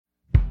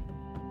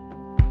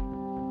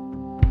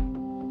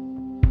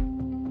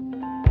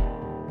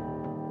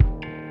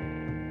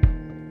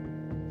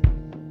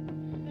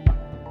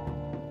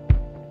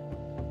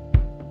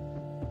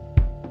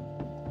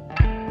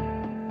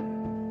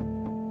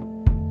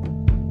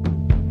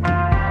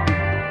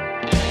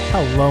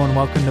Hello and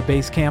welcome to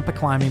Base Camp, a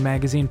climbing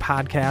magazine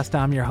podcast.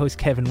 I'm your host,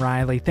 Kevin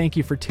Riley. Thank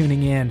you for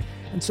tuning in.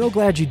 And so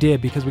glad you did,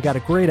 because we got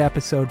a great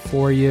episode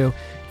for you.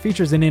 It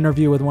features an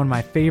interview with one of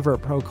my favorite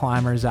pro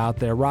climbers out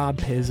there, Rob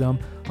Pism,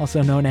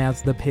 also known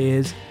as The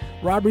Piz.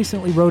 Rob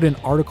recently wrote an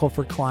article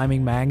for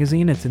Climbing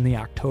Magazine. It's in the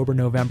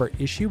October-November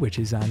issue, which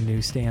is on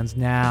newsstands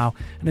now.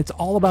 And it's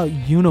all about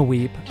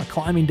Uniweep, a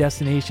climbing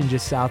destination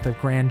just south of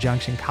Grand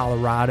Junction,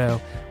 Colorado,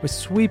 with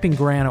sweeping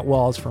granite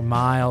walls for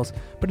miles,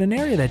 but an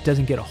area that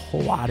doesn't get a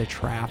whole lot of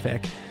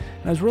traffic.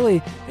 And I was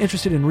really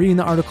interested in reading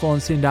the article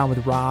and sitting down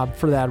with Rob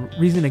for that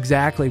reason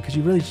exactly, because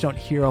you really just don't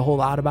hear a whole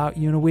lot about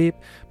Uniweep.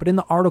 But in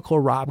the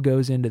article, Rob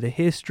goes into the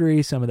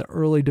history, some of the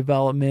early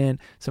development,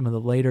 some of the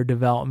later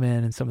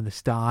development, and some of the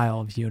style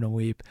of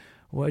Uniweep,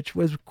 which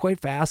was quite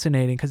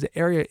fascinating because the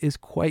area is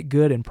quite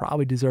good and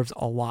probably deserves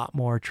a lot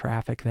more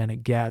traffic than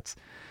it gets.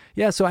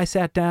 Yeah, so I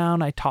sat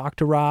down, I talked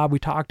to Rob, we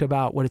talked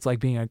about what it's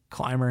like being a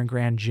climber in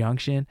Grand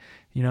Junction.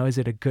 You know, is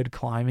it a good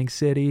climbing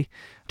city?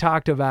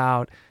 Talked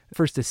about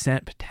first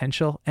ascent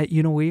potential at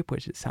Uniweep,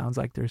 which it sounds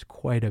like there's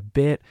quite a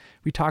bit.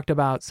 We talked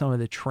about some of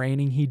the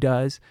training he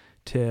does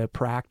to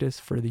practice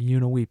for the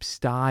Uniweep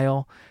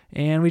style.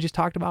 And we just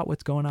talked about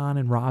what's going on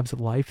in Rob's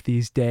life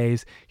these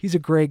days. He's a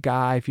great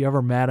guy. If you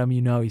ever met him,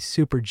 you know he's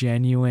super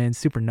genuine,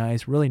 super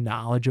nice, really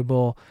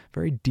knowledgeable,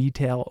 very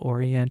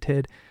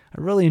detail-oriented.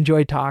 I really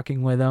enjoyed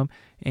talking with him,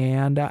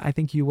 and I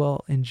think you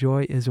will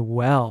enjoy as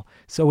well.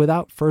 So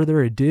without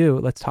further ado,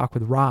 let's talk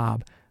with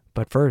Rob.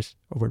 But first,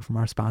 a word from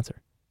our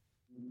sponsor.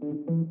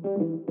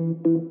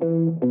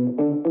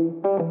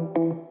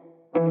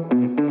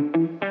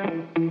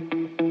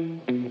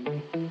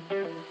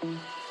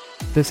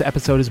 This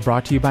episode is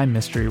brought to you by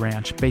Mystery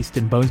Ranch, based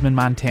in Bozeman,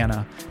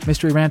 Montana.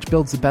 Mystery Ranch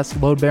builds the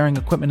best load-bearing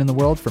equipment in the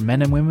world for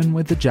men and women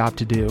with a job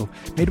to do.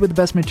 Made with the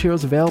best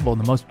materials available and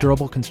the most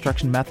durable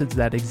construction methods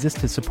that exist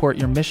to support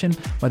your mission,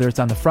 whether it's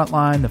on the front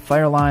line, the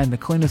fire line, the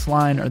cleanest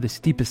line, or the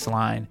steepest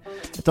line.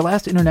 At the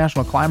last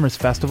International Climbers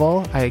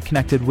Festival, I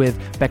connected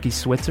with Becky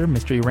Switzer,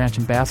 Mystery Ranch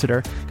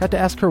ambassador. Got to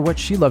ask her what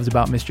she loves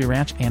about Mystery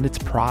Ranch and its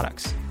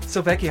products.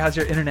 So Becky, how's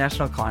your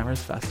International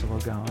Climbers Festival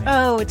going?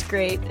 Oh, it's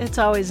great. It's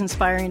always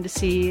inspiring to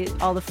see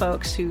all the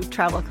folks who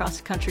travel across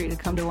the country to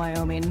come to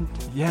Wyoming.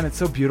 Yeah, and it's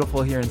so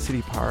beautiful here in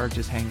City Park,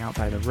 just hanging out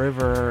by the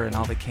river and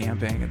all the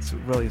camping. It's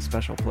really a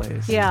special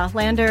place. Yeah,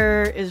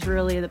 Lander is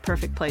really the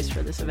perfect place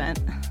for this event.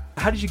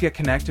 How did you get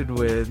connected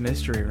with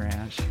Mystery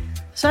Ranch?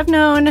 So I've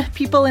known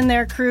people in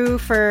their crew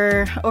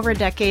for over a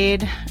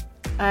decade.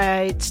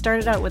 I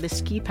started out with a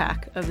ski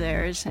pack of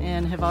theirs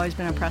and have always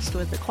been impressed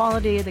with the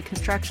quality, the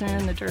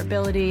construction, the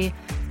durability.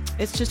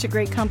 It's just a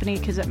great company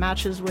because it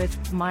matches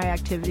with my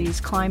activities,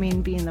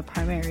 climbing being the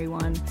primary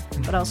one,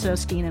 but also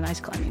skiing and ice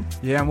climbing.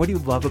 Yeah, and what do you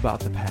love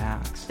about the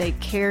packs? They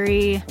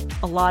carry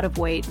a lot of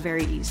weight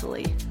very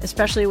easily,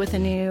 especially with the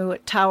new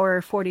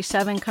Tower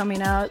 47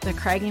 coming out, the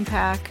cragging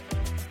pack.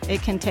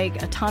 It can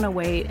take a ton of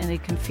weight and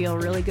it can feel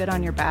really good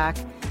on your back.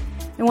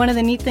 And one of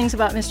the neat things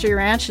about Mystery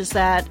Ranch is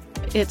that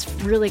it's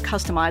really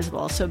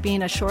customizable. So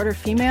being a shorter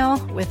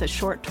female with a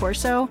short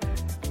torso,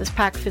 this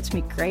pack fits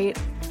me great.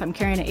 If I'm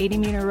carrying an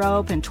 80-meter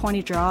rope and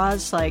 20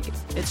 draws,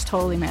 it's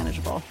totally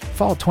manageable.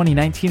 Fall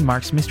 2019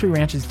 marks Mystery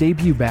Ranch's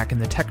debut back in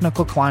the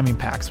technical climbing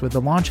packs with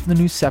the launch of the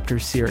new Scepter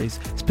series,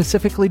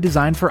 specifically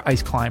designed for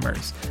ice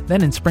climbers.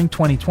 Then in spring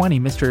 2020,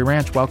 Mystery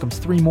Ranch welcomes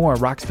 3 more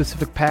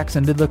rock-specific packs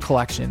into the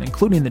collection,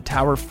 including the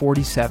Tower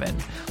 47.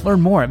 Learn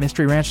more at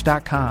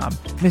MysteryRanch.com.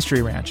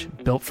 Mystery Ranch,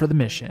 built for the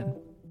mission.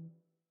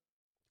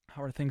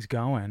 How are things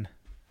going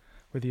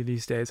with you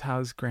these days?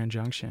 How's Grand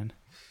Junction?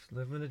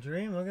 Living the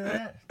dream. Look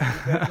at that.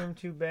 2-bedroom,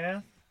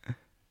 2-bath.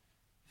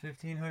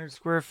 1,500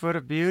 square foot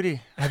of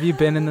beauty. Have you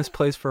been in this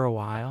place for a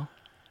while?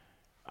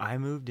 I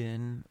moved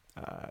in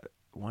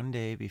one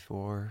day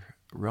before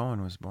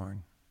Rowan was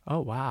born.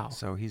 Oh, wow.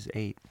 So he's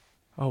 8.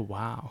 Oh,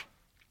 wow.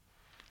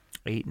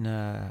 8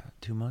 and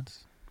 2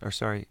 months. Or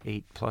sorry,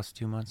 8 plus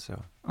 2 months.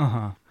 So.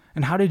 Uh-huh.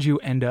 And how did you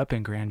end up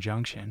in Grand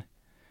Junction?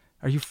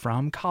 Are you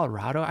from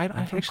Colorado?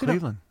 I'm from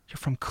Cleveland. You're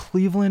from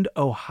Cleveland,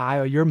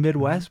 Ohio. You're a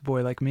Midwest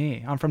boy like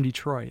me. I'm from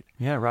Detroit.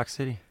 Yeah, Rock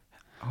City.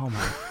 Oh,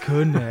 my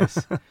goodness.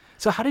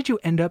 So how did you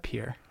end up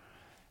here?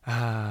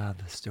 The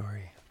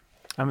story.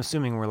 I'm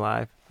assuming we're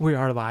live. We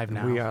are live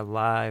now. We are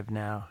live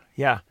now.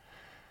 Yeah.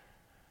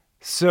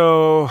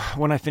 So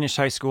when I finished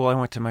high school, I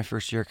went to my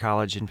first year of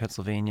college in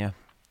Pennsylvania.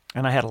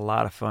 And I had a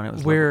lot of fun. It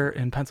was Where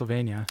in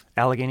Pennsylvania?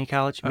 Allegheny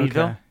College,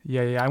 Meadville. Okay.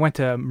 Yeah. I went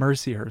to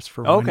Mercyhurst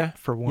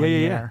for one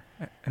year,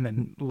 and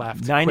then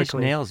left. Nine Inch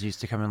quickly. Nails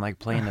used to come and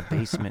play in the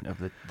basement of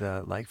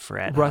the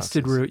frat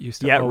Rusted houses. Root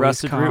used to always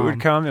Rusted come. Root would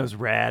come. It was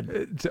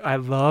rad. I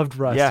loved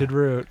Rusted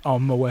Root.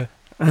 On my way.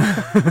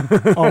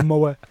 On my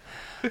way.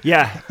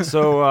 Yeah.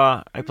 So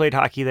I played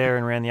hockey there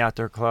and ran the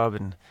outdoor club,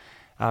 and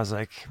I was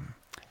like,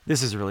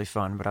 this is really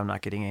fun, but I'm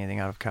not getting anything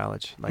out of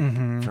college.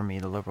 For me,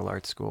 the liberal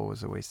arts school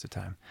was a waste of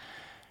time.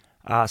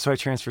 So I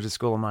transferred to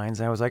School of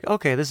Mines, and I was like,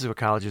 okay, this is what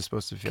college is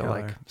supposed to feel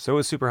like. So it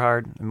was super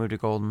hard. I moved to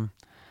Golden.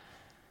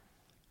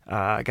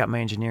 I got my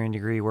engineering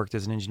degree, worked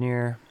as an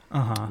engineer,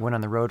 went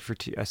on the road for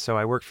so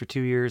I worked for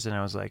 2 years, and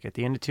I was like, at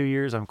the end of 2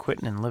 years, I'm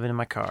quitting and living in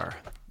my car.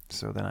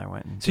 So then I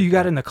went. And so you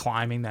got into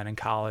climbing then in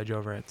college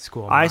over at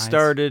school? I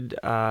started,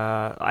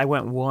 I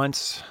went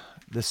once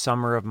the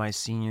summer of my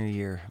senior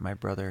year. My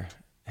brother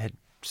had,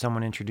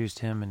 someone introduced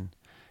him, and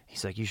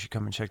he's like, you should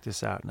come and check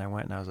this out. And I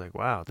went, and I was like,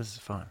 wow, this is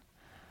fun.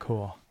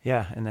 Cool.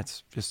 Yeah, and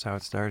that's just how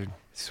it started.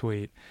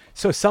 Sweet.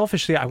 So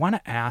selfishly, I want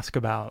to ask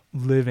about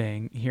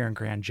living here in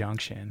Grand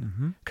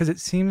Junction, because it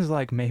seems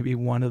like maybe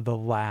one of the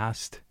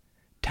last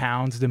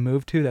towns to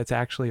move to that's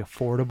actually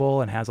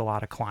affordable and has a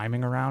lot of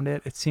climbing around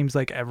it. It seems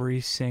like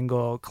every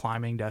single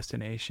climbing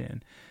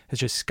destination has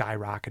just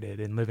skyrocketed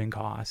in living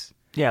costs.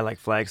 Yeah, like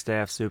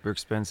Flagstaff, super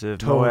expensive.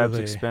 Totally. Moab's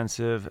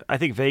expensive. I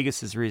think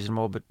Vegas is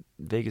reasonable, but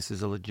Vegas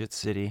is a legit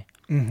city.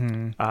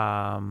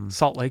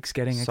 Salt Lake's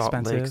getting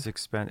expensive. Salt Lake's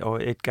expensive. Oh,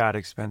 it got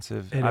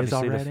expensive. It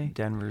Obviously, is already?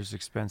 Denver's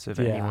expensive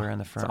Yeah, anywhere in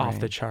the front it's off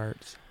range. the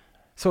charts.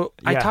 So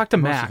I Yeah, talked to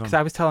most Matt of because them.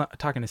 I was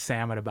talking to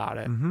Sam about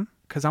it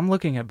because I'm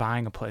looking at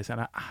buying a place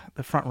and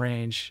the front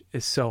range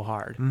is so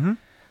hard. So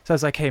I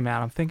was like, hey,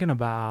 Matt, I'm thinking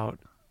about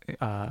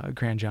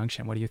Grand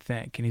Junction. What do you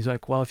think? And he's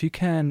like, well, if you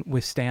can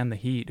withstand the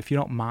heat, if you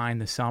don't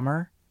mind the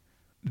summer,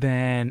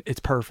 then it's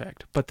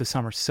perfect. But the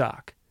summers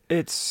suck.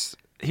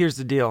 Here's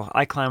the deal.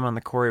 I climb on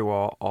the quarry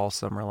wall all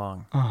summer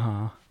long.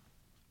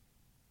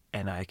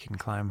 And I can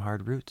climb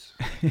hard routes.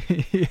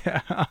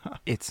 Yeah.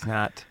 It's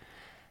not...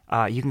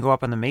 you can go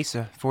up on the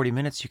mesa, 40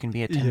 minutes, you can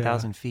be at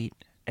 10,000 feet.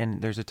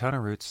 And there's a ton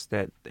of routes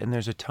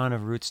there's a ton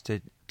of routes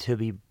to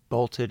be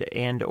bolted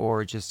and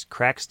or just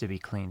cracks to be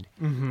cleaned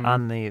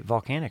on the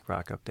volcanic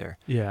rock up there.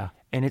 Yeah.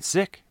 And it's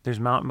sick. There's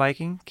mountain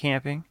biking,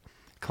 camping,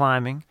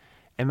 climbing,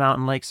 and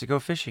mountain lakes to go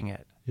fishing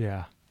at.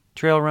 Yeah.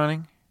 Trail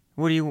running.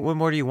 What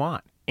more do you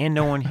want? And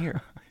no one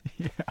here.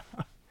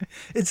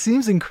 It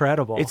seems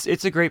incredible.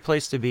 It's a great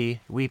place to be.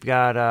 We've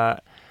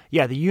got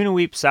the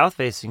Unaweep south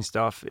facing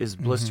stuff is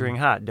blistering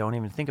hot. Don't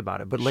even think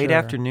about it. But late Sure.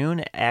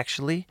 afternoon,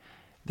 actually,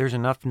 there's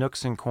enough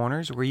nooks and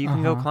corners where you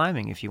can go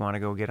climbing if you want to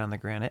go get on the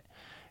granite.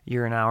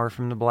 You're an hour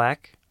from the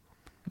Black.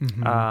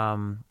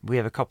 We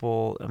have a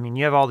couple. I mean,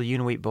 you have all the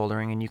Unaweep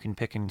bouldering, and you can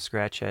pick and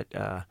scratch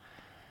at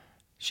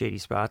shady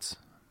spots.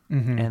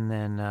 And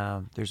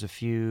then there's a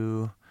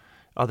few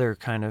other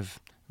kind of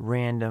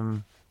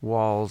random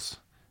walls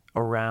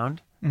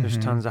around. There's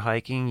tons of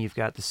hiking. You've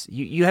got this.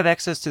 You have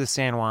access to the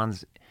San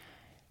Juans.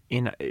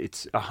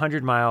 It's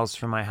 100 miles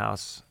from my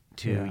house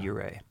to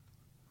Ouray,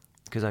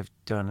 because I've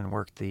done and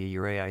worked the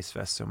Ouray Ice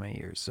Fest so many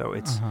years. So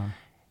it's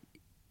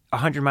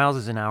 100 miles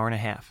is an hour and a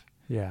half.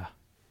 Yeah.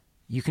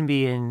 You can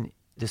be in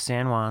the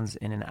San Juans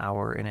in an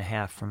hour and a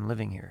half from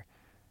living here.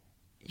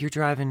 You're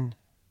driving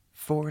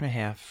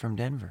 4.5 from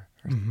Denver,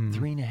 or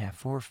 3.5,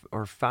 4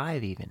 or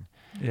 5 even.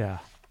 Yeah.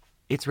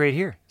 It's right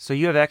here. So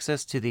you have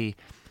access to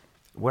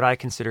what I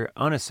consider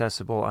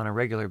unaccessible on a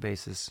regular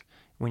basis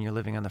when you're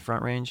living on the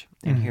Front Range,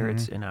 and here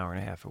it's an hour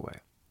and a half away.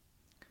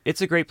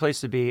 It's a great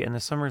place to be, and the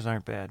summers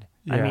aren't bad.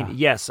 Yeah. I mean,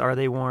 yes, are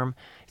they warm?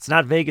 It's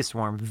not Vegas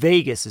warm.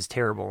 Vegas is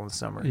terrible in the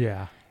summer.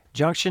 Yeah.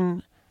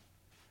 Junction,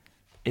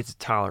 it's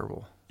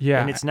tolerable. Yeah.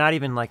 And it's not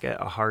even like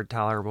a hard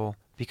tolerable,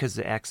 because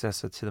the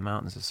access to the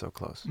mountains is so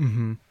close.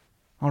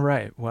 All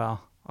right.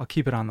 Well, I'll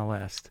keep it on the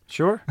list.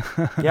 Sure.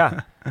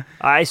 Yeah.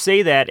 I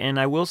say that, and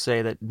I will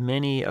say that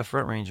many a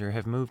Front Ranger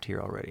have moved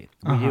here already.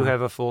 We do have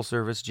a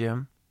full-service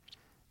gym,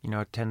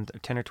 10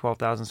 or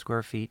 12,000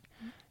 square feet.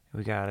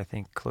 We got, I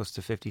think, close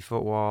to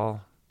 50-foot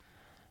wall.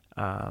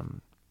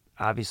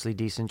 Obviously,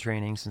 decent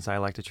training, since I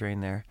like to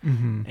train there.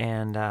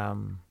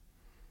 And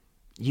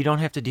you don't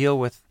have to deal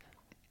with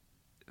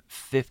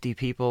 50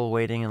 people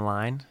waiting in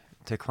line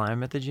to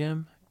climb at the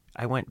gym.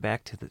 I went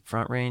back to the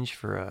Front Range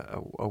for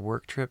a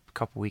work trip a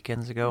couple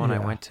weekends ago, and I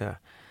went to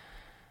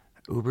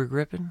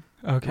Ubergrippen,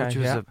 which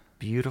was a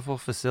beautiful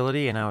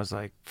facility, and I was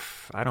like,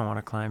 I don't want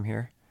to climb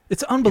here.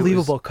 It's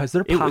unbelievable because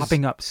they're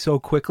popping up so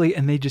quickly,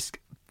 and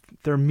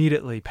they're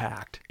immediately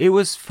packed. It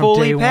was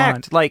fully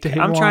packed. Like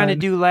I'm trying to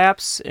do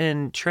laps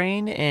and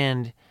train,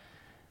 and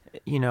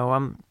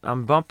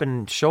I'm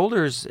bumping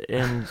shoulders,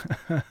 and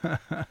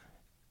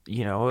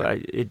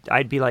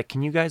I'd be like,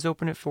 can you guys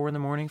open at 4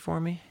 a.m. for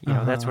me?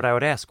 That's what I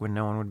would ask when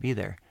no one would be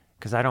there,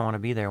 because I don't want to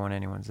be there when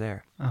anyone's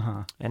there.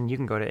 And you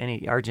can go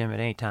to our gym at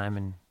any time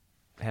and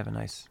have a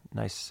nice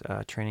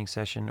training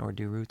session or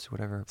do routes,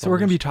 whatever. So we're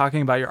going to be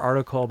talking about your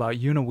article about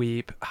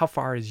Unaweep. How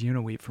far is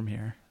Unaweep from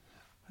here?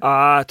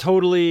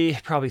 Totally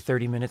probably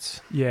 30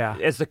 minutes. Yeah.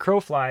 As the crow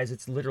flies,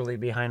 it's literally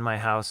behind my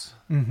house,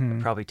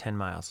 probably 10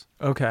 miles.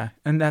 Okay.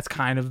 And that's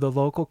kind of the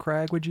local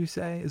crag, would you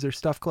say? Is there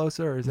stuff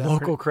closer? Or is that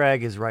local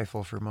crag is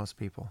Rifle for most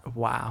people.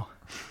 Wow.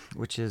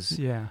 Which is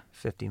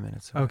 50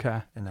 minutes away.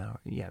 Okay. An hour.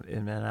 Yeah,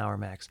 in an hour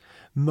max.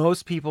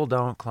 Most people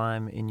don't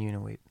climb in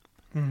Unaweep,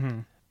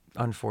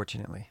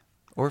 unfortunately.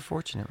 Or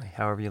fortunately,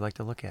 however you like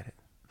to look at it.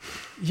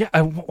 Yeah.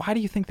 Why do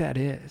you think that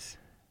is?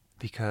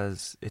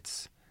 Because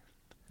it's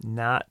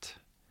not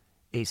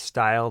a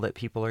style that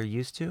people are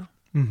used to.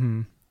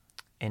 And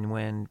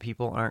when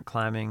people aren't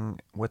climbing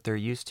what they're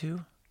used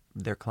to,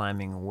 they're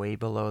climbing way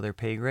below their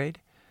pay grade.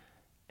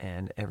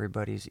 and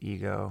everybody's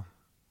ego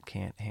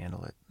can't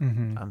handle it.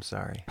 I'm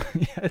sorry.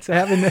 Yeah, it's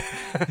happening.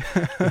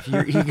 If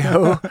your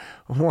ego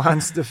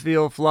wants to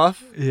feel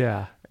fluff,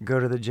 Yeah. go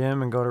to the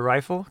gym and go to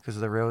rifle, because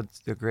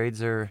the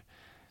grades are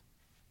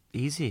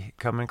easy.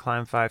 Come and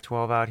climb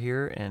 512 out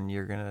here, and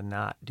you're gonna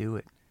not do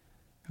it.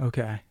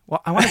 Okay.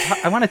 Well, I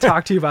want to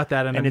talk to you about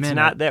that in a minute. And it's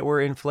not that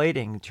we're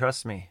inflating.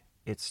 Trust me.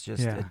 It's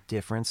just Yeah. a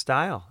different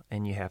style,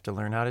 and you have to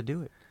learn how to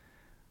do it.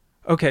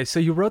 Okay, so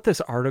you wrote this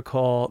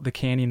article, "The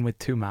Canyon with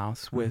Two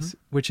Mouths,"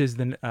 which is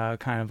the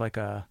kind of like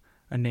a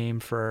name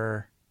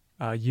for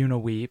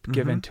Uniweep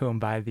given to him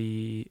by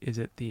the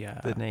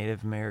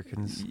Native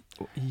Americans.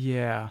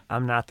 Yeah.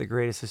 I'm not the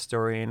greatest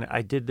historian.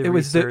 I did the It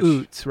was research. the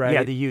Utes, right?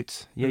 Yeah, the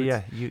Utes.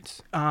 Yeah,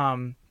 Utes.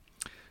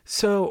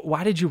 So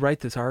why did you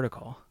write this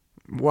article?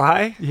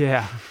 Why?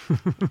 Yeah.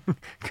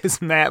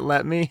 Because Matt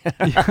let me.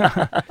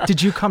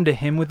 Did you come to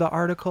him with the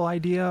article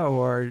idea,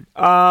 or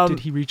did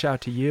he reach out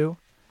to you?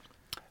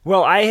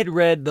 Well, I had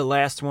read the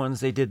last ones.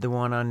 They did the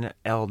one on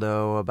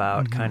Eldo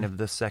about kind of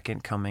the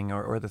second coming,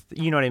 or the,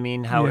 you know what I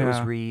mean? How it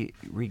was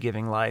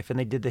re-giving life. And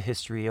they did the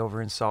history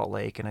over in Salt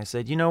Lake. And I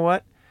said, you know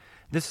what?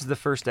 This is the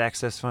first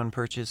Access Fund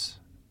purchase,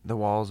 the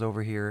walls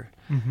over here.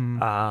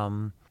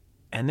 And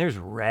there's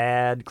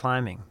rad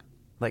climbing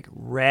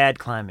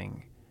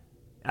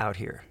out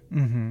here.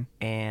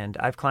 And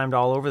I've climbed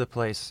all over the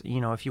place. You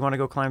know, if you want to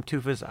go climb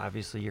tufas,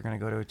 obviously you're going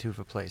to go to a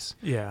tufa place.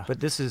 Yeah. But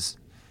this is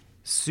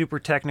super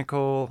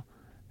technical,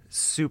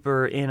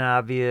 super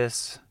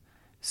inobvious,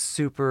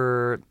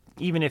 super,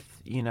 even if,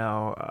 you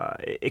know,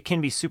 it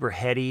can be super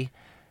heady.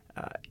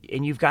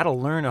 And you've got to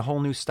learn a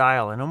whole new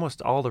style. And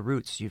almost all the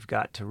routes you've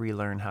got to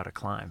relearn how to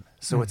climb.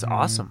 So it's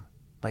awesome.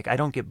 Like, I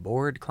don't get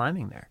bored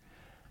climbing there.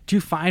 Do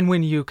you find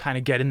when you kind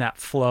of get in that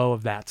flow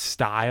of that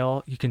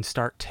style, you can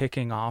start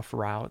ticking off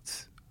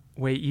routes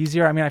way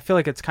easier? I mean, I feel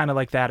like it's kind of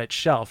like that at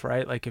Shelf,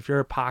 right? Like if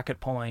you're pocket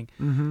pulling,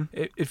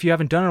 if you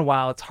haven't done it in a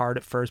while, it's hard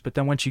at first, but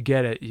then once you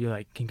get it, you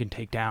can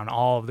take down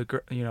all of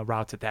the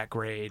routes at that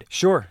grade.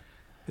 Sure.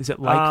 Is it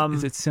like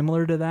is it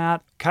similar to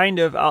that? Kind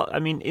of. I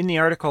mean, in the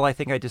article, I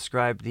think I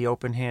described the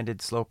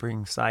open-handed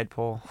sloping side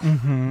pull.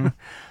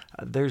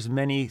 There's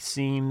many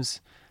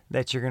seams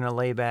that you're going to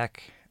lay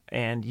back.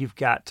 And you've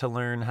got to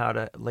learn how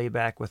to lay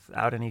back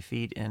without any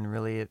feet and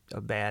really a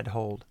bad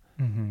hold.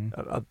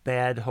 A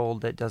bad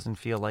hold that doesn't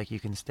feel like you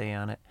can stay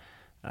on it.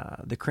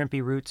 The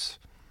crimpy roots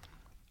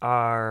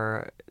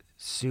are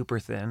super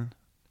thin,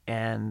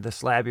 and the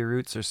slabby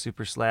roots are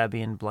super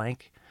slabby and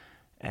blank,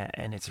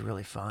 and it's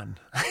really fun.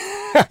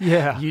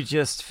 Yeah. You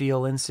just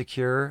feel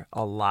insecure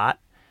a lot.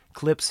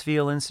 Clips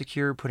feel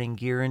insecure. Putting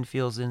gear in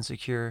feels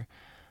insecure.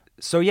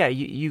 So, yeah,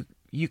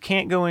 you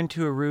can't go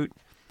into a route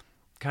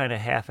kind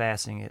of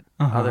half-assing it.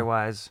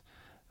 Otherwise,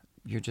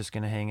 you're just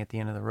going to hang at the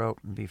end of the rope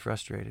and be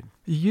frustrated.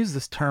 You use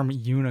this term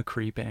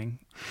unicreeping.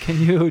 Can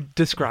you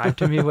describe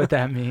to me what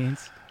that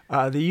means?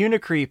 The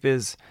unicreep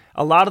is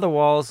a lot of the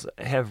walls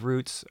have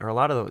roots, or a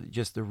lot of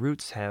the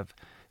roots have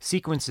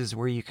sequences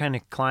where you kind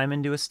of climb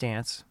into a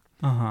stance,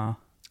 and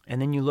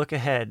then you look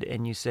ahead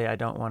and you say, I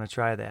don't want to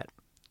try that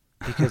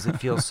because it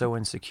feels so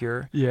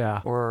insecure.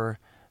 Yeah. Or,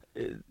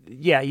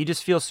 you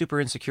just feel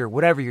super insecure,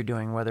 whatever you're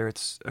doing, whether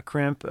it's a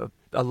crimp,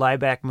 a lie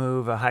back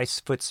move, a high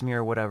foot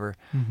smear, whatever.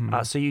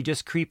 So you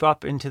just creep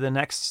up into the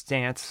next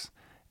stance,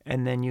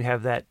 and then you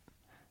have that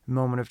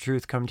moment of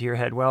truth come to your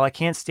head. Well, I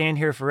can't stand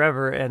here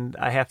forever, and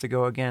I have to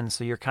go again.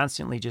 So you're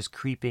constantly just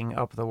creeping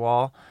up the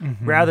wall,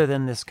 rather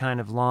than this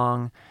kind of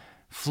long,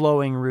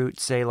 flowing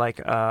route, say like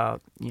a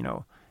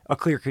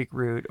Clear Creek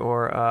route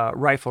or a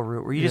rifle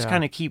route, where you just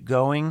kind of keep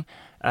going.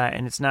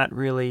 And it's not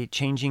really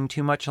changing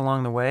too much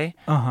along the way.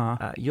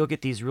 You'll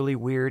get these really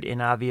weird,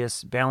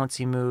 inobvious,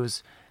 balancy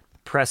moves,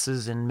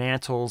 presses and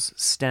mantles,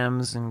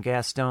 stems and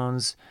gas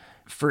stones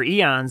for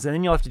eons. And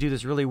then you'll have to do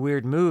this really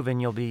weird move,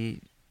 and you'll be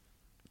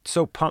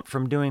so pumped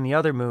from doing the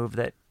other move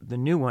that the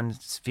new one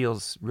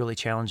feels really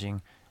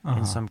challenging,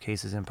 in some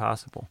cases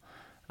impossible.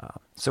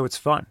 So it's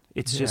fun.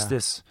 It's just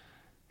this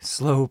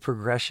slow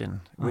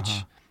progression,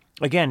 which...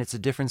 Again, it's a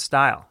different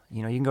style.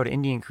 You know, you can go to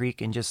Indian Creek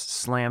and just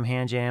slam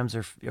hand jams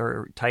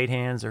or tight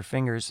hands or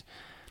fingers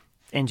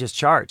and just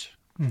charge.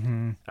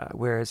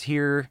 Whereas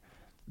here,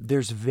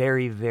 there's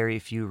very, very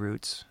few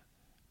routes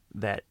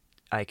that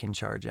I can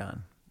charge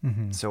on.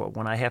 So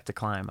when I have to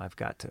climb, I've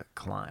got to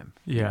climb.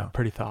 Yeah,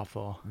 pretty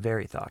thoughtful.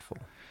 Very thoughtful.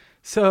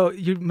 So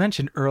you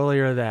mentioned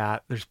earlier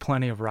that there's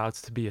plenty of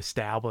routes to be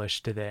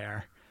established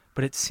there,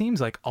 but it seems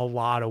like a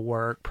lot of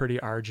work, pretty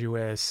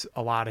arduous,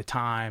 a lot of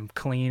time,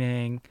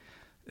 cleaning.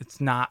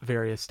 It's not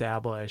very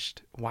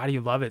established. Why do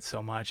you love it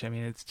so much? I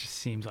mean, it just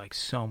seems like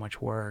so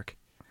much work.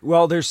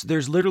 Well, there's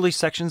literally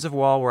sections of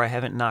wall where I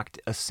haven't knocked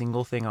a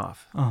single thing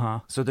off.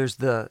 So there's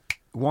the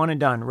one and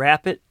done.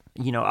 Wrap it.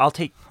 You know, I'll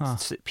take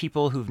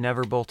people who've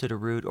never bolted a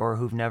route or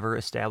who've never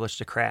established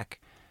a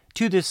crack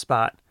to this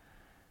spot,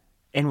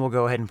 and we'll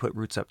go ahead and put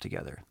roots up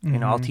together. You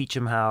know, I'll teach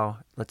them how.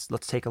 Let's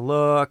take a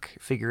look,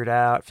 figure it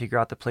out, figure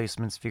out the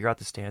placements, figure out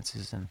the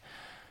stances, and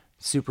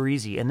super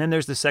easy. And then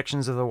there's the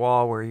sections of the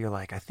wall where you're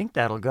like, I think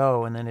that'll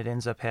go, and then it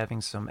ends up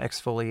having some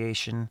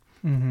exfoliation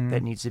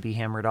that needs to be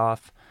hammered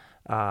off,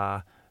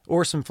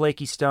 or some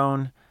flaky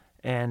stone.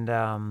 And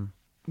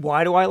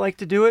why do I like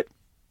to do it?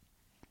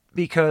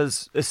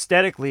 Because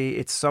aesthetically,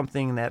 it's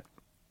something that,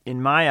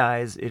 in my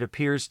eyes, it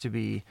appears to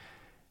be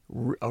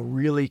a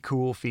really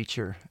cool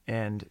feature.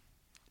 And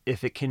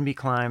if it can be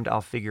climbed,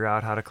 I'll figure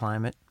out how to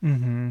climb it.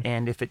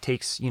 And if it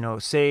takes,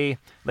 say,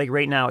 like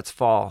right now it's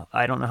fall.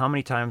 I don't know how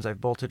many times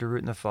I've bolted a route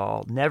in the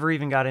fall, never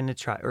even got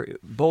into or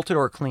bolted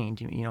or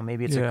cleaned.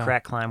 Maybe it's a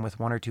crack climb with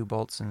 1 or 2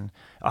 bolts and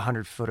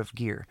 100 foot of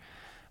gear.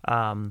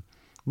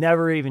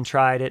 Never even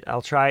tried it.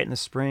 I'll try it in the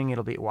spring.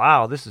 It'll be,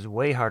 wow, this is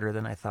way harder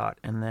than I thought.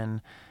 And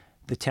then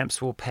the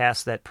temps will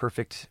pass that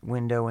perfect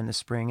window in the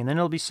spring, and then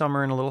it'll be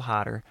summer and a little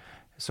hotter,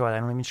 so I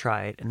don't even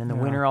try it. And then the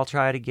winter I'll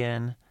try it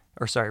again.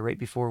 Right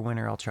before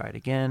winter, I'll try it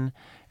again.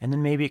 And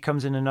then maybe it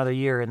comes in another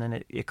year, and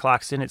then it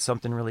clocks in at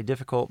something really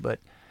difficult. But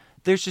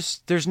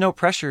there's no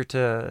pressure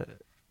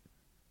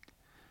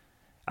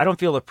I don't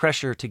feel the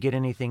pressure to get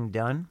anything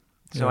done.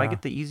 So I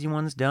get the easy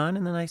ones done,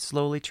 and then I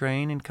slowly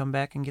train and come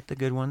back and get the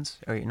good ones.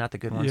 Or not the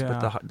good ones,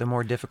 but the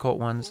more difficult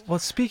ones. Well,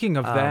 speaking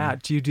of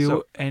that, do you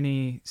do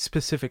any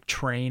specific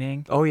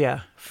training? Oh,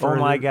 yeah. For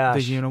my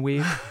gosh. The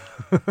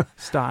uniweave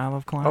style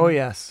of climbing? Oh,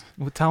 yes.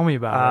 Well, tell me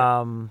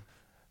about it.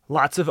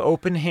 Lots of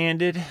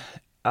open-handed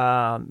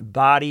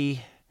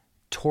body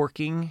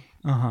torquing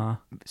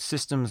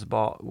systems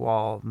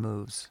wall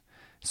moves.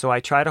 So I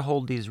try to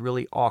hold these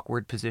really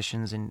awkward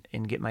positions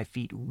and get my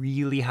feet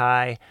really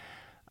high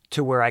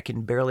to where I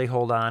can barely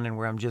hold on and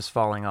where I'm just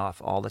falling off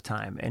all the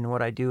time. And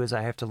what I do is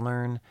I have to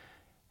learn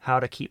how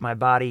to keep my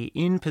body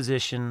in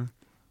position.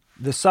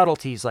 The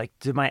subtleties, like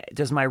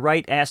does my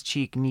right ass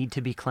cheek need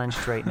to be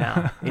clenched right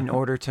now in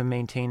order to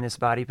maintain this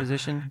body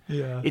position?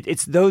 Yeah.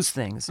 It's those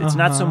things. It's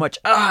not so much,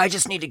 I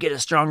just need to get a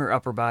stronger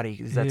upper body,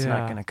 because that's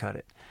not going to cut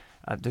it.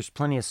 There's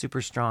plenty of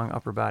super strong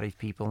upper body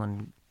people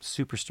and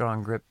super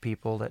strong grip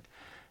people that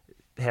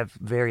have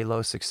very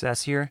low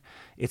success here.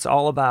 It's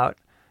all about,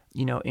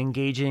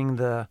 engaging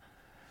the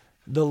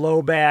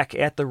low back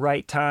at the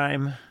right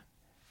time,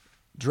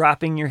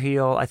 dropping your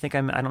heel. I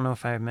don't know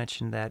if I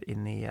mentioned that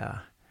in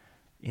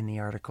the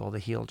article, the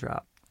heel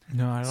drop.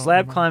 No, I don't.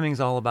 Slab climbing is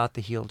all about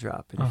the heel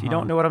drop. And if you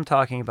don't know what I'm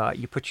talking about,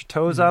 you put your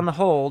toes on the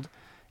hold,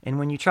 and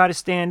when you try to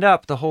stand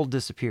up, the hold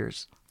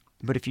disappears.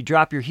 But if you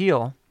drop your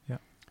heel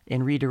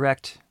and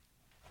redirect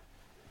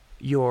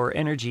your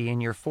energy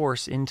and your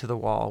force into the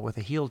wall with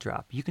a heel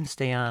drop, you can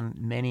stay on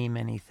many,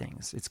 many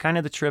things. It's kind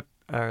of the trick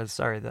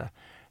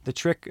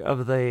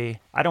of the,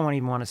 I don't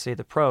even want to say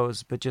the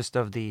pros, but just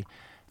of the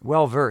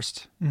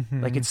well-versed.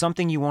 Like, it's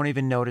something you won't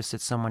even notice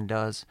that someone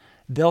does.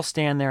 They'll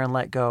stand there and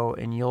let go,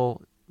 and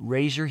you'll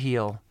raise your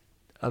heel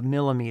a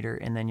millimeter,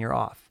 and then you're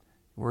off.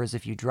 Whereas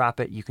if you drop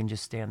it, you can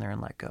just stand there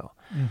and let go.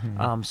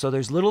 So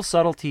there's little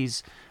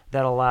subtleties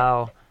that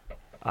allow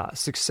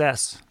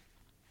success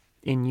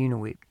in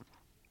uniweave.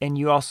 And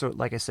you also,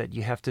 like I said,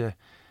 you have to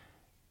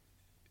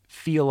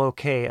feel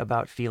okay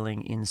about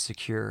feeling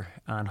insecure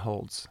on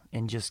holds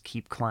and just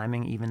keep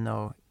climbing, even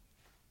though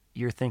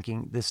you're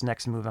thinking, this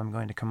next move I'm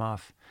going to come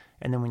off.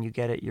 And then when you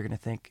get it, you're going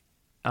to think,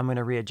 I'm going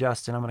to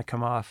readjust and I'm going to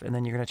come off. And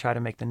then you're going to try to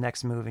make the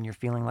next move and you're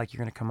feeling like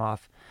you're going to come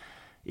off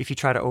if you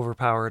try to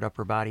overpower it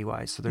upper body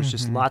wise. So there's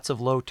just lots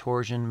of low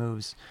torsion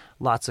moves,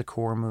 lots of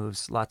core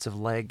moves, lots of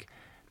leg,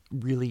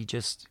 really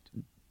just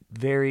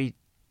very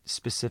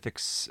specific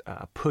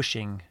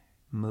pushing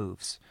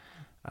moves.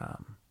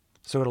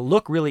 So it'll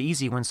look really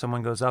easy when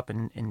someone goes up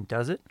and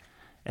does it.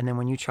 And then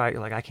when you try it,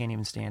 you're like, I can't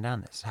even stand on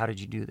this. How did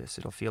you do this?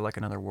 It'll feel like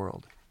another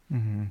world.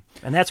 And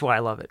that's why I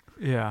love it.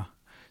 Yeah.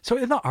 So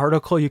in the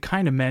article, you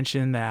kind of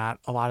mentioned that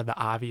a lot of the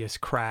obvious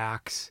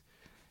cracks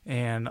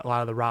and a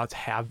lot of the routes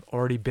have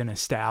already been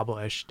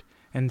established.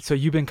 And so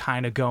you've been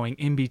kind of going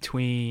in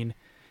between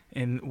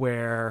in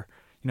where,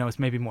 it's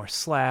maybe more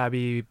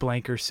slabby,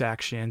 blanker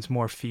sections,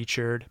 more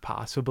featured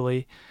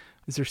possibly.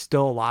 Is there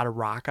still a lot of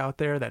rock out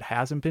there that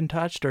hasn't been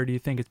touched, or do you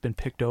think it's been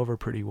picked over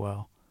pretty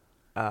well?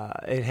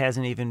 It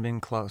hasn't even been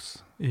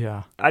close.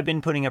 Yeah. I've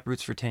been putting up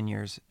routes for 10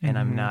 years, and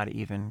I'm not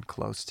even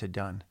close to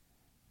done.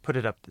 Put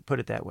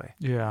it that way.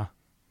 Yeah.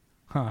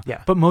 Huh.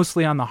 Yeah. But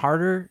mostly on the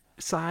harder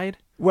side?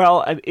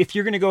 Well, if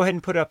you're going to go ahead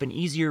and put up an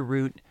easier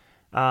route,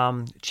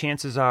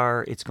 chances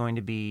are it's going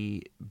to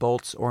be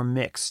bolts or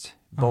mixed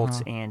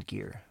bolts and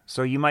gear.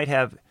 So you might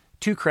have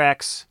 2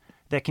 cracks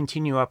that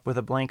continue up with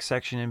a blank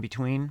section in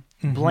between,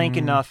 blank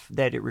enough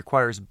that it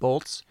requires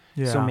bolts.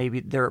 Yeah. So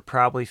maybe there are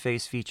probably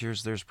face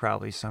features. There's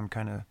probably some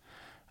kind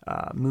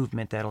of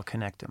movement that'll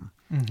connect them.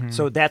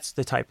 So that's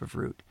the type of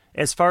route.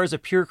 As far as a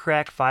pure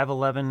crack,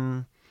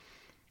 5'11",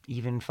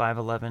 even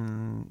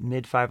 5'11",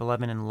 mid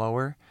 5'11", and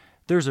lower,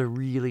 there's a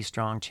really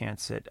strong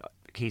chance that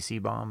Casey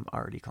Baum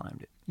already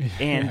climbed it,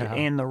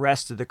 and the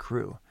rest of the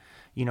crew.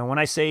 When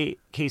I say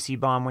Casey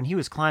Baum, when he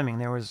was climbing,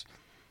 there was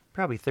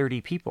probably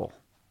 30 people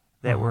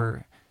that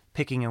were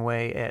picking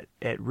away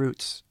at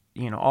routes,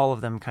 all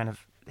of them kind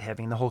of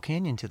having the whole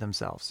canyon to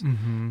themselves.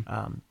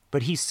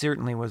 But he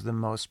certainly was the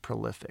most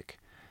prolific.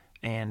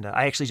 And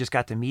I actually just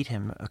got to meet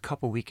him a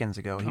couple weekends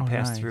ago. He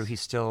passed through.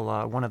 He's still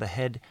one of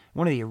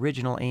the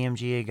original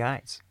AMGA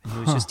guides. And he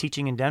was just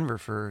teaching in Denver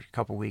for a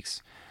couple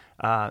weeks.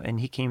 And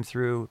he came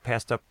through,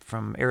 passed up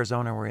from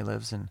Arizona where he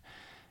lives, and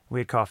we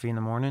had coffee in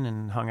the morning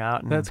and hung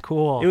out. And that's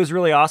cool. It was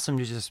really awesome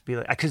to just be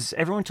like, because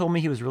everyone told me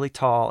he was really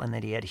tall and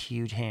that he had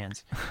huge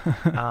hands.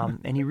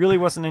 And he really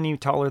wasn't any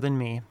taller than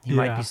me. He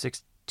might be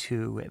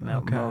 6'2" at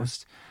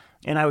most.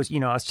 And I was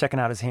checking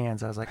out his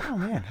hands. I was like, oh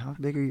man, how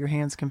big are your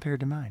hands compared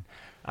to mine?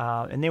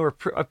 And they were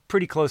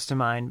pretty close to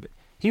mine. But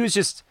he was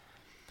just,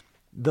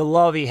 the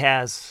love he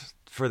has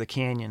for the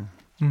canyon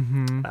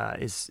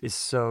is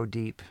so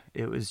deep.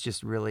 It was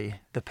just really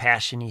the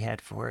passion he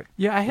had for it.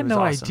 Yeah, I had no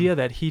idea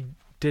that he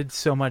did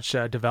so much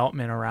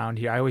development around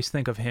here. I always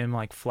think of him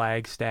like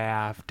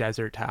Flagstaff,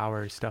 Desert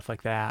Towers, stuff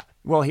like that.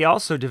 Well, he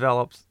also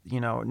developed,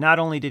 not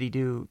only did he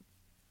do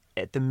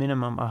at the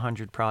minimum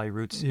 100 probably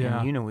routes in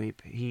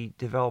Unaweep, he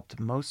developed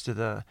most of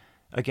the,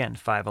 again,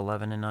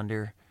 511 and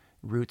under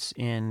routes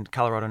in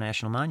Colorado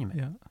National Monument.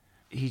 Yeah.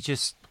 He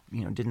just,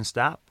 didn't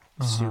stop.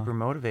 Super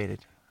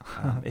motivated.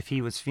 If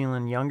he was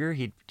feeling younger,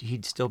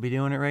 he'd still be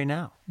doing it right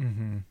now.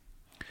 Mm-hmm.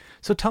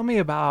 So tell me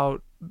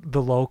about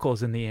the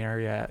locals in the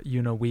area at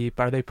Unaweep.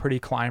 Are they pretty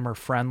climber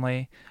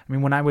friendly? I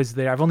mean, when I was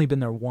there, I've only been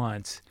there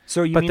once.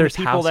 So you mean the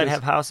people that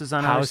have houses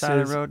on either side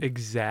of the road?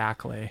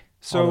 Exactly.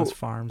 So all those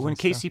farms when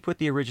Casey put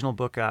the original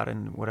book out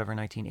in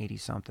 1980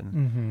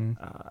 something,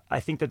 I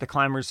think that the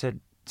climbers had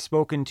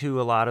spoken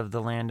to a lot of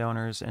the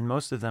landowners, and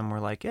most of them were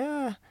like,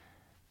 yeah,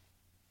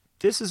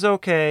 this is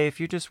okay if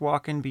you're just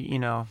walking,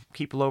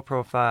 keep low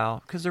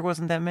profile, because there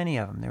wasn't that many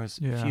of them. There was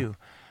a few.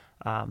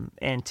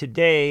 And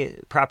today,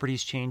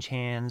 properties change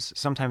hands.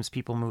 Sometimes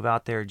people move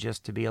out there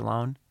just to be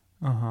alone,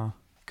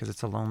 because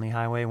it's a lonely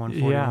highway,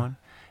 141. Yeah.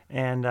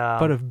 And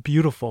but a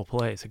beautiful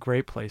place, a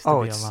great place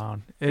to be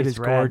alone. It is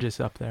gorgeous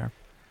up there.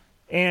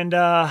 And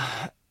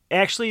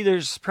actually,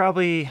 there's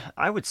probably,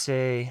 I would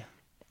say,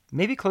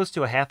 maybe close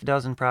to a half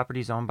dozen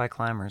properties owned by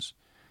climbers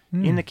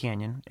in the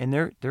canyon, and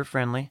they're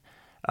friendly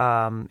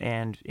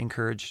and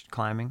encourage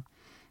climbing,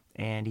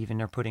 and even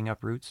they're putting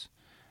up routes.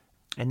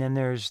 And then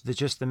there's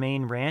just the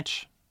main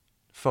ranch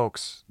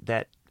folks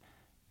that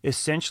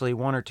essentially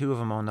one or two of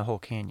them own the whole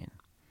canyon.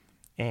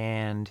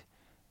 And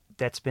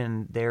that's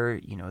been their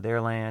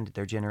land,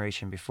 their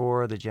generation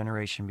before, the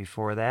generation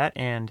before that.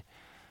 And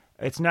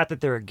it's not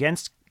that they're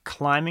against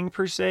climbing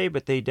per se,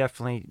 but they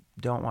definitely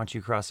don't want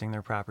you crossing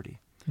their property.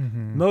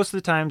 Most of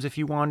the times, if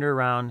you wander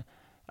around,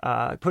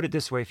 put it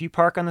this way, if you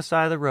park on the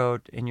side of the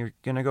road and you're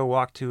going to go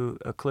walk to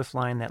a cliff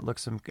line that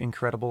looks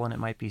incredible and it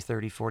might be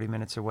 30, 40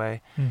 minutes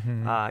away,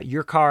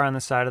 your car on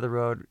the side of the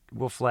road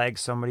will flag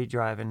somebody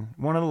driving.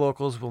 One of the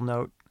locals will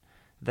note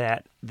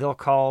that they'll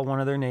call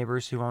one of their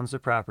neighbors who owns the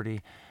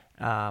property,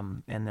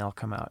 and they'll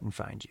come out and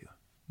find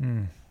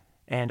you.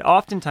 And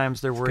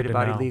oftentimes they're worried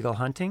about illegal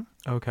hunting.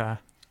 Okay.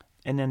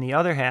 And then the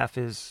other half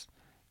is,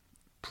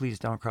 please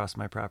don't cross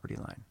my property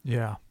line.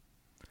 Yeah.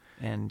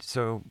 And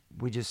so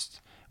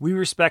we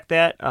respect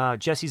that.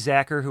 Jesse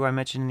Zacher, who I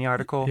mentioned in the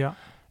article,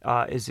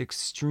 is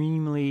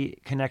extremely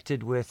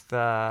connected with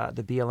the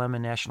BLM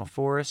and National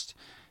Forest,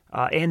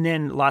 and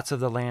then lots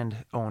of the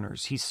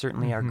landowners. He's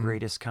certainly our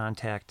greatest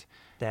contact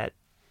that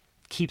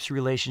keeps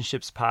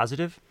relationships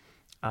positive.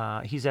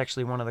 He's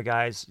actually one of the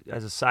guys,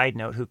 as a side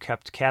note, who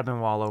kept Cabin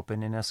Wall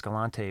open in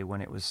Escalante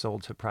when it was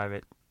sold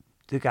to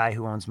the guy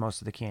who owns most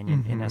of the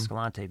canyon in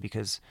Escalante,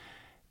 because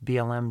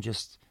BLM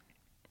just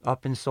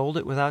up and sold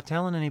it without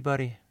telling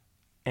anybody.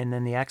 And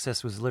then the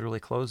access was literally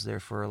closed there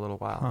for a little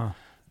while.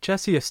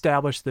 Jesse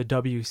established the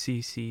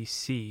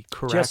WCCC,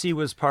 correct? Jesse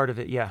was part of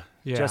it, yeah.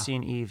 Jesse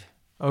and Eve.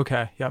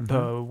 Okay, yep,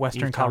 the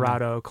Western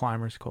Colorado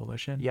Climbers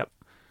Coalition. Yep.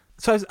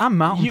 So I'm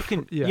mountain.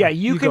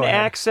 You can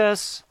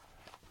access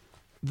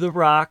the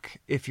rock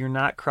if you're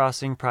not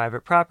crossing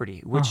private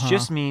property, which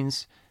just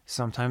means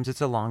sometimes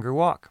it's a longer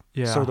walk.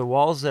 Yeah. So the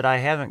walls that I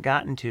haven't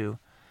gotten to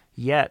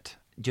yet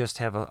just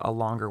have a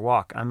longer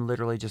walk. I'm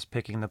literally just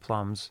picking the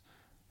plums.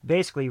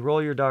 Basically,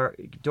 roll your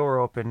door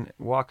open,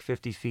 walk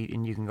 50 feet,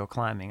 and you can go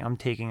climbing. I'm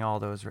taking all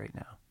those right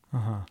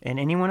now. And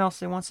anyone else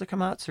that wants to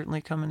come out, certainly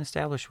come and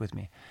establish with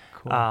me.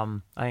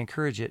 Cool. I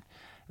encourage it.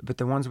 But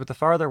the ones with the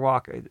farther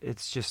walk,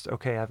 it's just,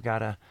 okay, I've got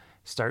to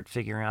start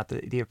figuring out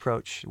the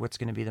approach, what's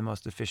going to be the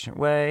most efficient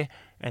way,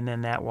 and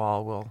then that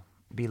wall will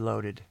be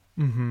loaded.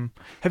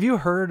 Have you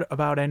heard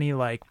about any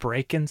like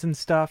break-ins and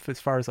stuff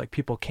as far as like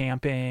people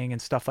camping and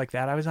stuff like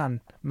that? I was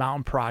on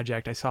Mountain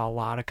Project. I saw a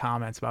lot of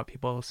comments about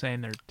people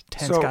saying their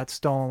tents got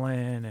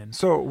stolen. And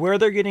so where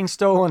they're getting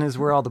stolen is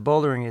where all the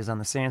bouldering is on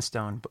the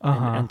sandstone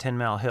on 10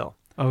 Mile Hill.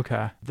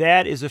 Okay.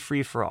 That is a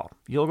free-for-all.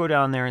 You'll go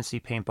down there and see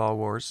paintball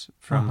wars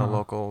from the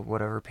local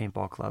whatever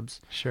paintball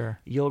clubs. Sure.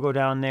 You'll go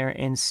down there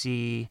and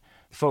see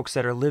folks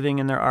that are living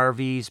in their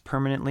RVs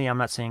permanently. I'm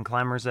not saying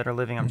climbers that are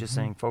living. I'm just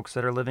saying folks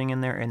that are living in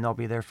there, and they'll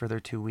be there for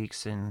their 2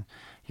 weeks. And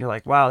you're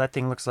like, wow, that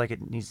thing looks like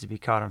it needs to be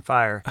caught on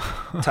fire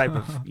type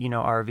of,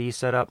 RV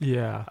setup.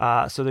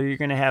 Yeah. So you're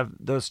going to have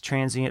those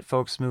transient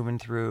folks moving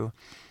through.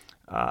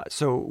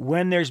 So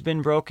when there's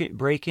been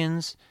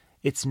break-ins,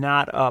 it's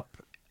not up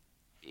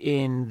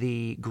in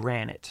the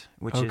granite,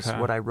 which is Okay.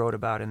 what I wrote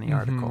about in the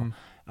article.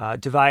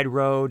 Divide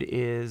Road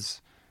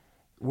is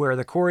where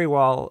the quarry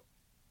wall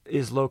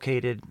is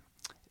located.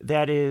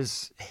 That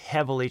is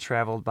heavily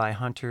traveled by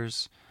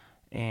hunters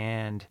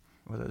and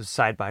those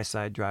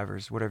side-by-side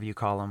drivers, whatever you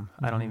call them.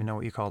 I don't even know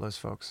what you call those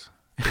folks.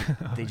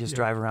 They just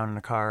drive around in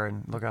a car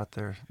and look out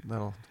their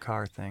little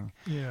car thing.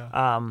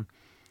 Yeah.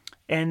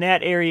 And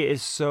that area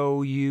is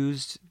so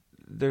used,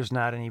 there's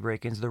not any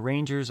break-ins. The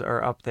rangers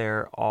are up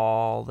there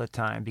all the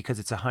time because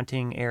it's a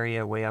hunting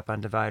area way up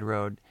on Divide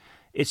Road.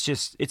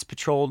 It's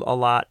patrolled a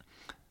lot,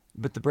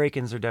 but the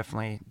break-ins are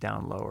definitely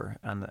down lower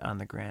on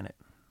the granite.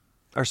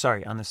 Or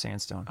sorry, on the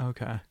sandstone.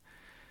 Okay.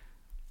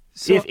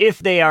 So, If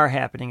they are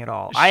happening at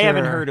all. I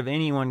haven't Sure. heard of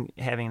anyone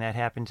having that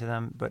happen to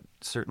them, but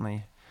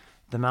certainly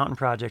the Mountain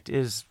Project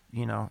is,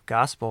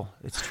 gospel.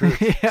 It's truth.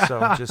 Yeah.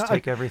 So just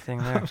take everything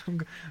there.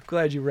 I'm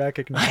glad you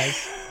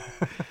recognize.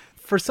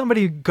 For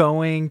somebody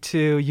going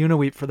to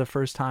Uniweep for the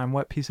first time,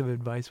 what piece of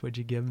advice would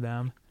you give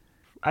them?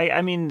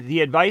 I mean,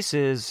 the advice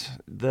is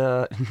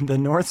the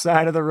north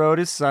side of the road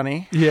is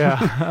sunny.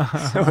 Yeah.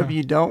 So if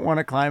you don't want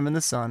to climb in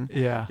the sun,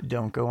 Yeah.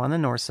 don't go on the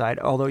north side,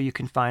 although you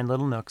can find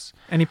little nooks.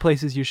 Any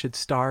places you should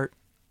start?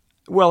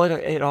 Well,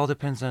 it all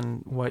depends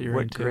on What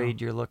you're into.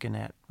 grade you're looking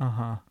at.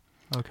 Uh-huh.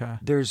 Okay.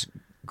 There's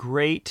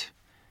great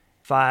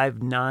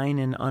 5-9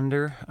 and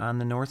under on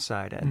the north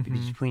side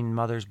between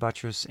Mother's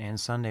Buttress and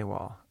Sunday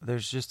Wall.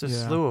 There's just a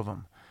slew of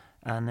them.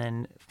 And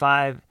then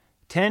 5,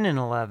 10, and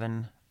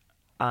 11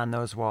 on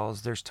those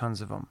walls, there's tons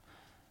of them.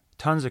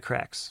 Tons of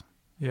cracks.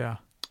 Yeah.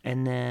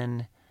 And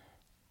then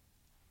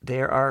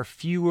there are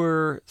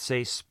fewer,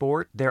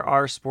 there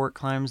are sport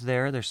climbs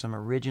there. There's some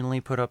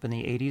originally put up in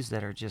the 80s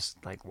that are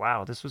just like,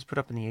 wow, this was put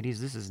up in the 80s.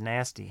 This is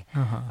nasty.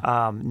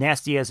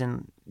 Nasty as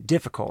in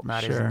difficult,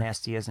 not as Sure. in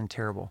nasty as in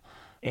terrible.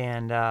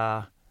 And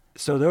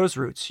so those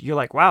routes, you're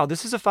like, wow,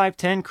 this is a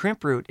 510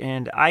 crimp route,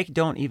 and I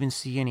don't even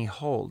see any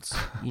holds.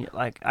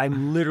 Like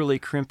I'm literally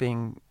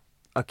crimping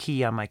a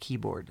key on my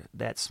keyboard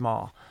that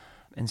small.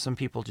 And some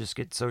people just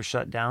get so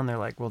shut down, they're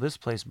like, well, this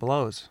place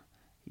blows.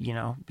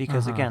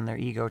 Because again, their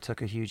ego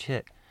took a huge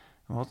hit.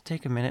 Well,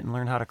 take a minute and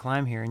learn how to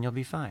climb here, and you'll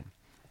be fine.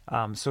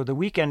 So the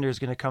weekender is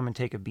going to come and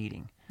take a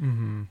beating.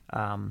 Mm-hmm.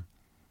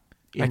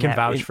 I can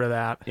vouch for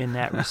that. In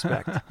that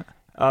respect.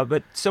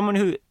 But someone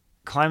who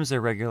climbs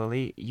there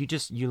regularly,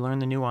 you learn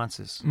the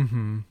nuances.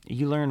 Mm-hmm.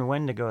 You learn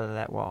when to go to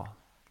that wall.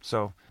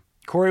 So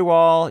quarry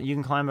wall, you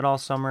can climb it all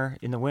summer.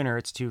 In the winter,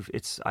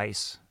 it's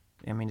ice.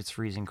 I mean, it's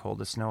freezing cold.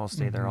 The snow will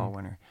stay there all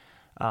winter.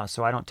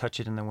 So I don't touch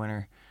it in the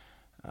winter.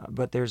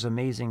 But there's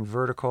amazing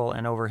vertical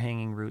and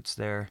overhanging routes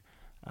there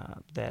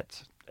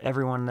that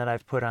everyone that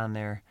I've put on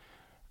there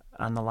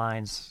on the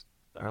lines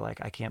are like,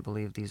 I can't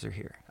believe these are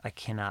here. I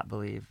cannot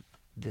believe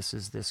this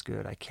is this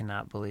good. I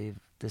cannot believe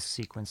this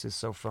sequence is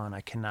so fun.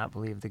 I cannot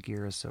believe the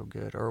gear is so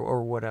good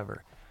or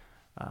whatever.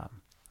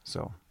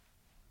 So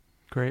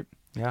Great.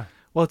 yeah.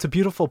 Well, it's a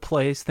beautiful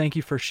place. Thank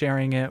you for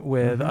sharing it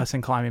with us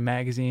in Climbing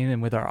Magazine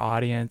and with our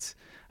audience.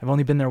 I've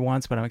only been there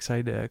once, but I'm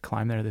excited to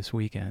climb there this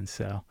weekend.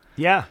 So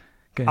Yeah.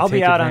 gonna I'll be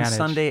take out advantage. on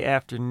Sunday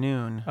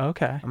afternoon.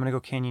 Okay. I'm going to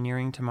go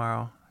canyoneering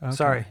tomorrow. Okay.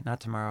 Sorry,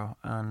 not tomorrow.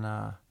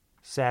 On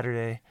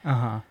Saturday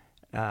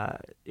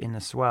in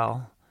the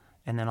swell.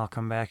 And then I'll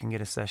come back and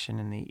get a session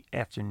in the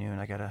afternoon.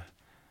 I got to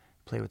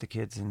play with the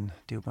kids and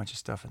do a bunch of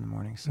stuff in the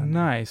morning. Sunday.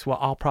 Nice. Well,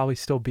 I'll probably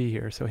still be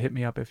here, so hit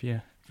me up if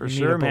you For need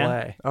sure, a man.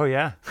 belay. Oh,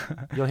 yeah.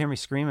 You'll hear me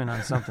screaming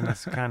on something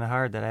that's kind of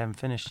hard that I haven't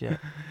finished yet.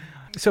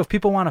 So if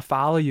people want to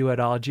follow you at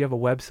all, do you have a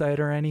website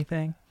or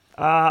anything?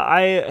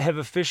 I have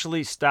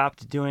officially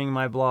stopped doing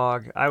my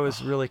blog. I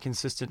was really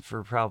consistent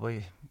for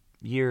probably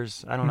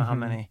years. I don't know how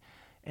many.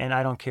 And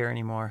I don't care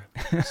anymore.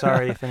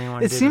 Sorry if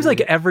anyone It did seems read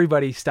like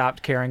everybody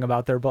stopped caring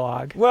about their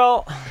blog.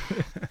 Well,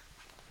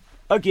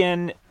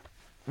 again,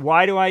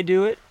 why do I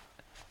do it?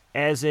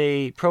 As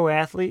a pro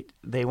athlete,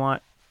 they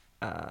want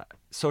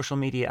social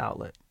media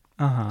outlet.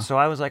 So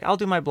I was like, I'll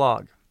do my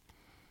blog.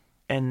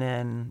 And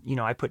then,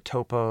 I put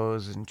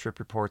topos and trip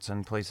reports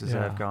on places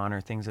that I've gone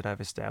or things that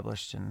I've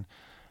established. And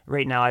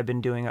right now I've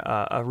been doing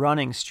a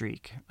running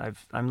streak.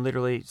 I'm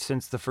literally,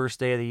 since the first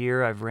day of the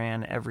year, I've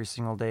ran every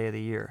single day of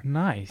the year.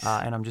 Nice.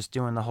 And I'm just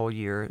doing the whole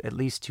year, at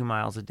least 2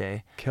 miles a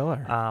day.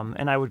 Killer.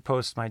 And I would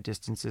post my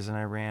distances, and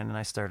I ran, and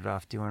I started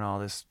off doing all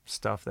this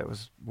stuff that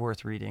was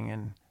worth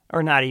reading,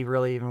 or not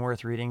really even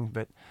worth reading,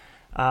 but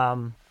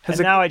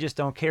now I just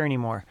don't care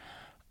anymore.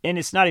 And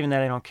it's not even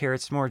that I don't care,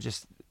 it's more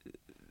just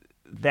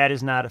that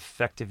is not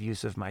effective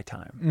use of my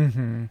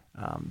time.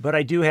 But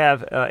I do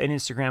have an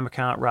Instagram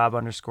account,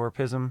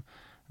 Rob_Pism,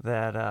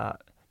 that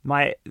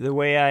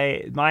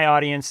my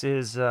audience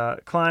is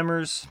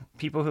climbers,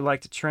 people who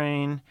like to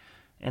train,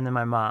 and then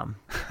my mom.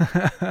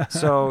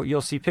 So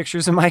you'll see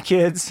pictures of my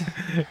kids.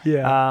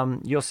 Yeah.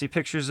 You'll see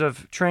pictures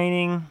of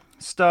training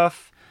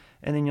stuff,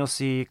 and then you'll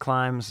see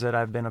climbs that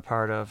I've been a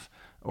part of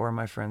or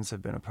my friends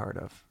have been a part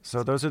of.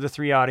 So those are the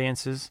three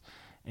audiences.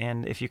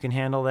 And if you can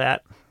handle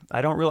that,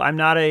 I'm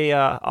not a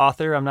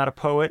author. I'm not a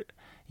poet.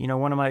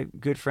 One of my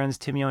good friends,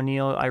 Timmy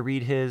O'Neill, I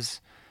read his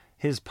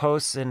his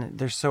posts, and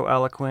they're so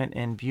eloquent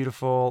and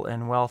beautiful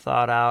and well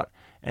thought out.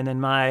 And then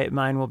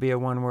mine will be a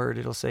one word.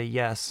 It'll say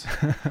yes.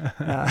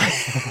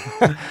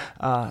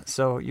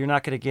 So you're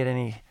not going to get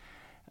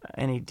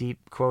any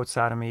deep quotes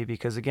out of me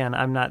because, again,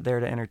 I'm not there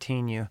to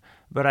entertain you,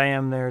 but I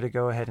am there to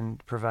go ahead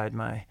and provide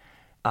my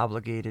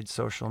obligated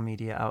social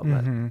media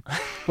outlet.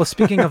 Well,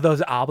 speaking of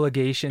those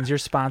obligations, you're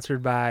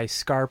sponsored by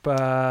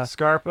Scarpa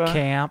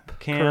Camp,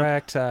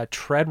 correct?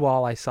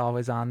 Treadwall, I saw,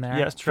 was on there.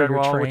 Yes,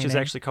 Treadwall, which is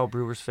actually called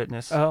Brewers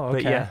Fitness. Oh,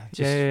 okay. But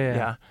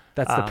yeah.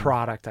 That's the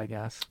product, I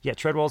guess. Yeah,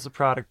 Treadwall's the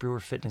product. Brewer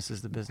Fitness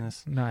is the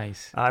business.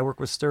 Nice. I work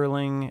with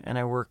Sterling, and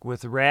I work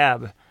with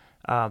Rab.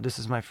 This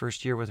is my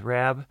first year with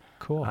Rab.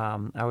 Cool.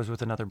 I was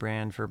with another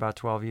brand for about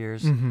 12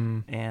 years,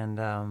 and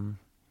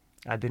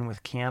I've been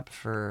with Camp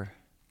for,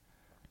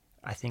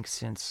 I think,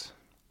 since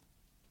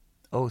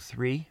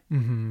 2003.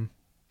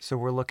 So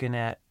we're looking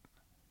at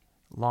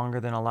longer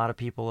than a lot of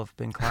people have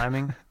been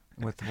climbing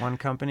with one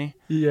company.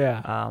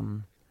 Yeah.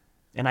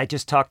 And I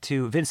just talked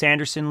to Vince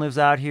Anderson, lives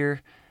out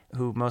here,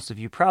 who most of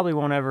you probably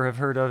won't ever have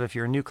heard of if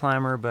you're a new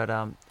climber, but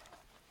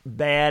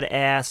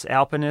badass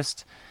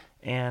alpinist.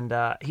 And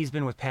he's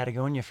been with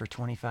Patagonia for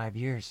 25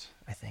 years,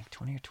 I think,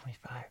 20 or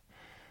 25.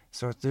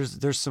 So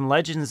there's some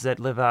legends that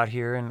live out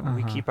here, and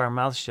we keep our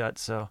mouths shut.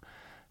 So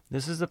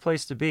this is the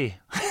place to be.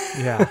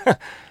 Yeah.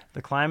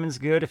 The climbing's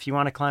good. If you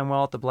want to climb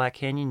well at the Black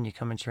Canyon, you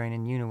come and train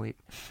in Uniweep.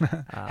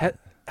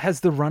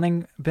 Has the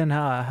running been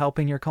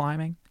helping your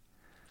climbing?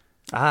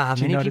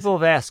 Many people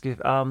have asked.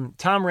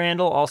 Tom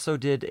Randall also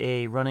did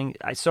a running.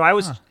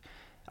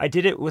 I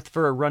did it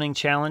for a running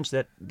challenge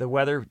that the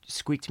weather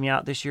squeaked me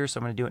out this year, so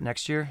I'm going to do it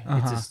next year.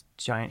 It's this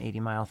giant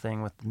 80-mile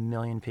thing with a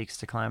million peaks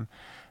to climb.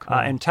 Cool.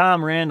 And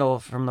Tom Randall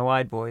from the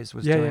Wide Boys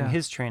was doing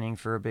his training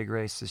for a big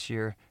race this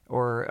year.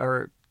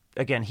 Or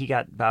again, he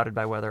got bouted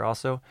by weather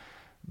also.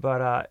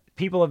 But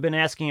people have been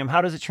asking him,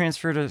 how does it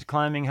transfer to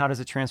climbing? How does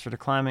it transfer to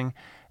climbing?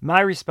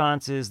 My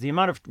response is the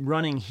amount of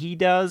running he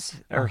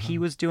does, or he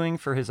was doing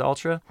for his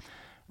Ultra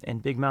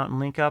and Big Mountain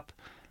Link Up,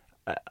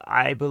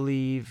 I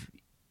believe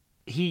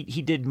he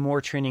did more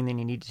training than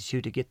he needed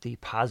to get the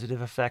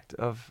positive effect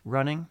of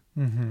running.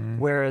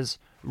 Whereas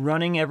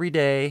running every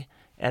day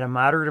at a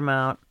moderate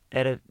amount,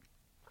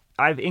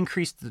 I've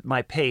increased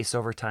my pace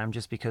over time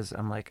just because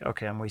I'm like,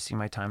 okay, I'm wasting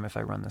my time if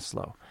I run this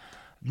slow.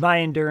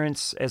 My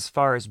endurance, as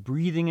far as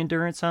breathing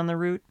endurance on the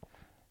route,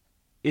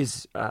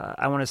 is,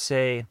 I want to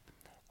say,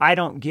 I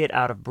don't get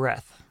out of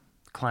breath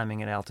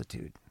climbing at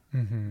altitude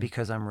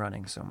because I'm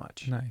running so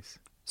much. Nice.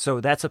 So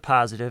that's a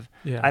positive.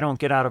 Yeah. I don't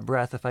get out of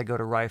breath if I go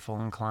to rifle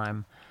and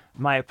climb.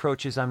 My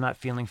approach is I'm not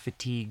feeling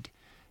fatigued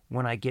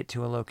when I get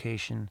to a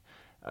location.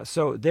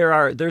 So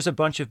there's a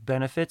bunch of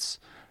benefits.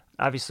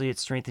 Obviously, it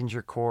strengthens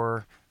your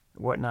core,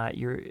 whatnot.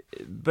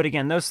 But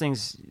again, those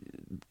things,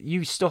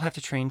 you still have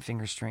to train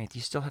finger strength.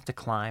 You still have to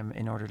climb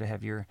in order to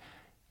have your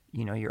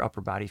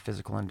upper body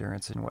physical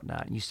endurance and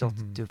whatnot. You still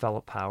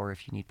develop power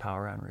if you need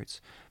power on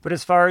routes. But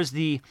as far as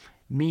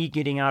me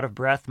getting out of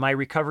breath, my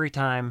recovery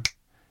time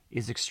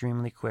is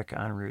extremely quick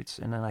on routes,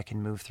 and then I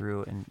can move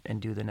through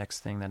and do the next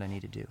thing that I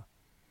need to do.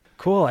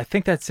 Cool. I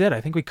think that's it. I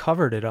think we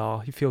covered it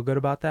all. You feel good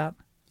about that?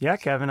 Yeah,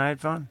 Kevin, I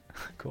had fun.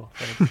 Cool.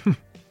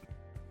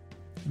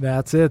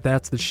 That's it.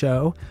 That's the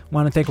show.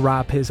 Want to thank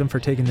Rob Pism for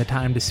taking the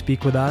time to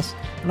speak with us,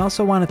 and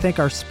also want to thank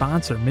our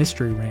sponsor,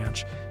 Mystery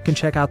Ranch. You can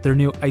check out their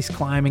new ice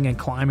climbing and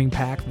climbing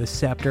pack, the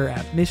Scepter,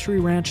 at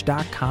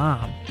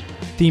mysteryranch.com.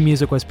 Theme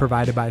music was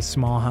provided by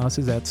Small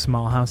Houses at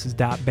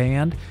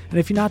smallhouses.band. And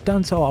if you've not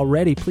done so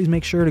already, please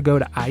make sure to go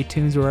to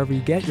iTunes or wherever you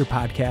get your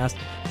podcast,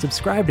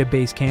 subscribe to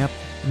Base Camp,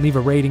 and leave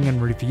a rating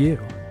and review.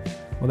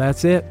 Well,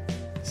 that's it.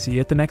 See you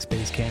at the next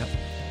Base Camp.